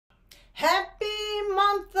Happy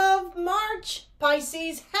month of March,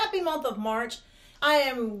 Pisces. Happy month of March. I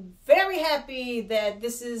am very happy that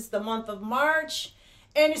this is the month of March.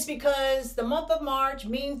 And it's because the month of March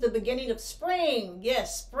means the beginning of spring.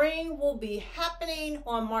 Yes, spring will be happening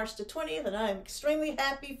on March the 20th, and I'm extremely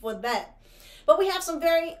happy for that. But we have some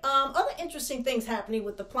very other interesting things happening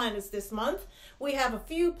with the planets this month. We have a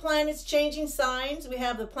few planets changing signs. We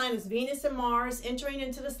have the planets Venus and Mars entering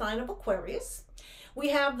into the sign of Aquarius. We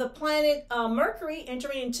have the planet Mercury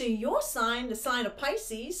entering into your sign, the sign of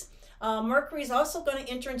Pisces. Mercury is also going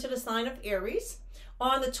to enter into the sign of Aries.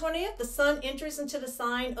 On the 20th, the sun enters into the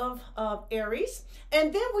sign of Aries.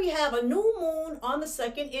 And then we have a new moon on the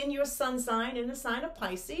 2nd in your sun sign, in the sign of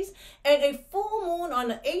Pisces, and a full moon on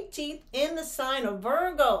the 18th in the sign of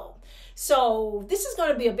Virgo. So this is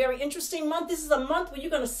going to be a very interesting month. This is a month where you're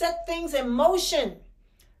going to set things in motion.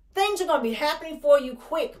 Things are going to be happening for you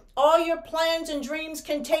quick. All your plans and dreams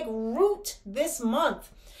can take root this month.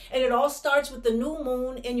 And it all starts with the new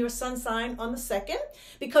moon in your sun sign on the 2nd,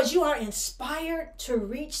 because you are inspired to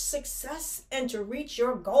reach success and to reach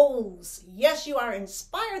your goals. Yes, you are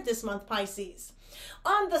inspired this month, Pisces.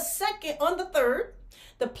 On the 3rd,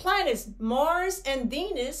 the planets Mars and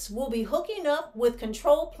Venus will be hooking up with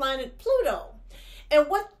control planet Pluto. And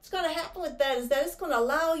what's going to happen with that is that it's going to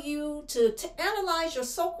allow you to analyze your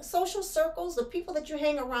social circles, the people that you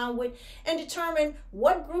hang around with, and determine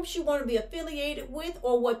what groups you want to be affiliated with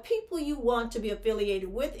or what people you want to be affiliated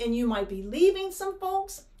with. And you might be leaving some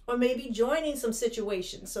folks or maybe joining some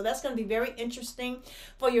situations. So that's going to be very interesting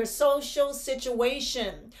for your social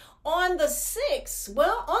situation. On the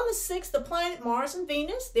 6th, the planet Mars and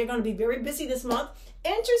Venus, they're going to be very busy this month,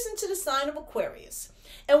 enters into the sign of Aquarius.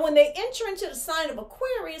 And when they enter into the sign of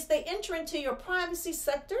Aquarius, they enter into your privacy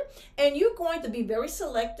sector, and you're going to be very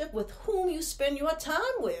selective with whom you spend your time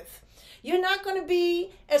with. You're not going to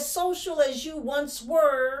be as social as you once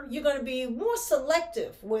were. You're going to be more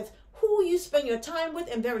selective with who you spend your time with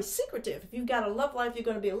and very secretive. If you've got a love life, you're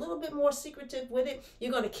going to be a little bit more secretive with it.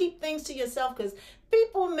 You're going to keep things to yourself because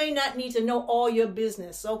people may not need to know all your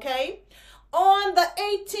business, okay? On the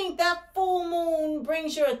 18th, that full moon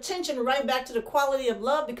brings your attention right back to the quality of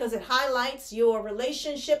love because it highlights your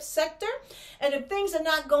relationship sector. And if things are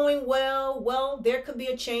not going well, there could be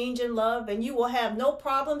a change in love and you will have no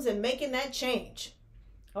problems in making that change.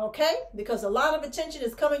 Okay? Because a lot of attention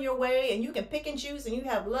is coming your way and you can pick and choose and you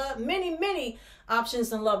have love, many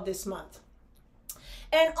options in love this month.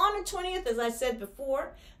 And on the 20th, as I said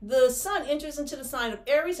before, the sun enters into the sign of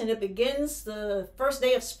Aries and it begins the first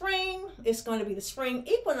day of spring. It's going to be the spring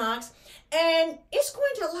equinox, and it's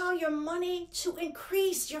going to allow your money to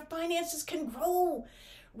increase. Your finances can grow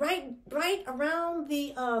right around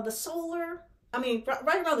right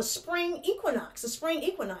around the spring equinox. The spring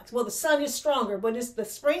equinox. Well, the sun is stronger, but it's the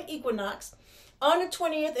spring equinox. On the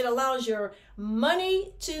 20th, it allows your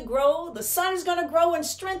money to grow. The sun is going to grow in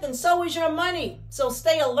strength, and so is your money. So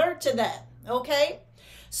stay alert to that, okay?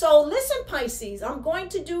 So listen, Pisces, I'm going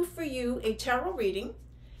to do for you a tarot reading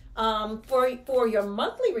for your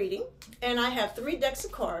monthly reading, and I have 3 decks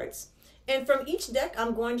of cards. And from each deck,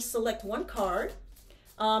 I'm going to select one card.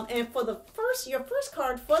 And for your first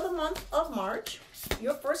card for the month of March,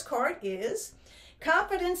 your first card is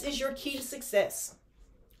Confidence is your key to success.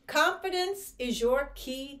 Confidence is your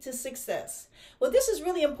key to success. Well, this is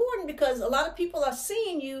really important because a lot of people are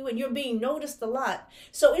seeing you and you're being noticed a lot.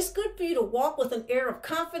 So it's good for you to walk with an air of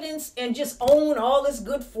confidence and just own all this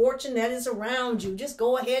good fortune that is around you. Just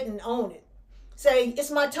go ahead and own it. Say,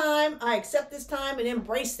 it's my time. I accept this time and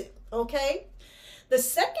embrace it. Okay? The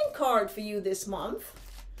second card for you this month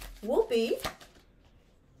will be,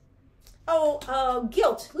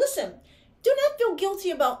 guilt. Listen. Do not feel guilty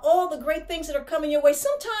about all the great things that are coming your way.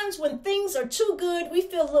 Sometimes when things are too good, we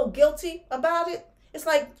feel a little guilty about it. It's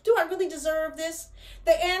like, do I really deserve this?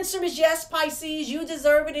 The answer is yes, Pisces. You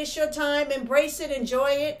deserve it. It's your time. Embrace it, enjoy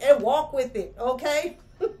it, and walk with it, okay?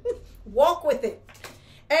 Walk with it.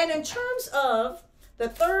 And in terms of the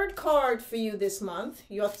third card for you this month,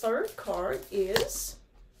 your third card is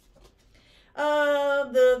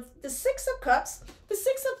the 6 of Cups. The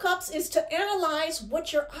 6 of Cups is to analyze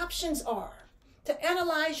what your options are. To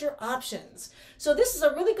analyze your options. So this is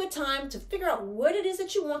a really good time to figure out what it is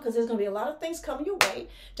that you want, because there's going to be a lot of things coming your way.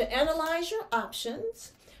 To analyze your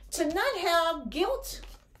options. To not have guilt.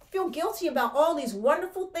 Feel guilty about all these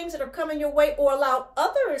wonderful things that are coming your way, or allow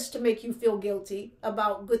others to make you feel guilty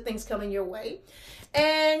about good things coming your way.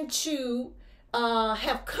 And to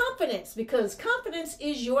have confidence, because confidence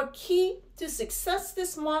is your key to success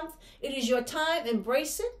this month. It is your time.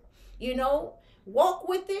 Embrace it. Walk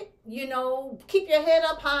with it. Keep your head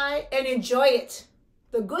up high and enjoy it.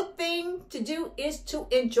 The good thing to do is to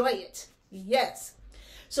enjoy it. Yes.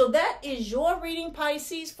 So that is your reading,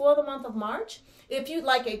 Pisces, for the month of March. If you'd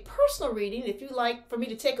like a personal reading, if you'd like for me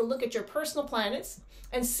to take a look at your personal planets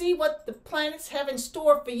and see what the planets have in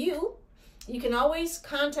store for you, you can always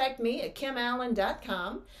contact me at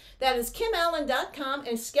kimallen.com. That is kimallen.com,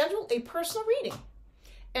 and schedule a personal reading.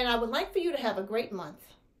 And I would like for you to have a great month.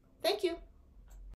 Thank you.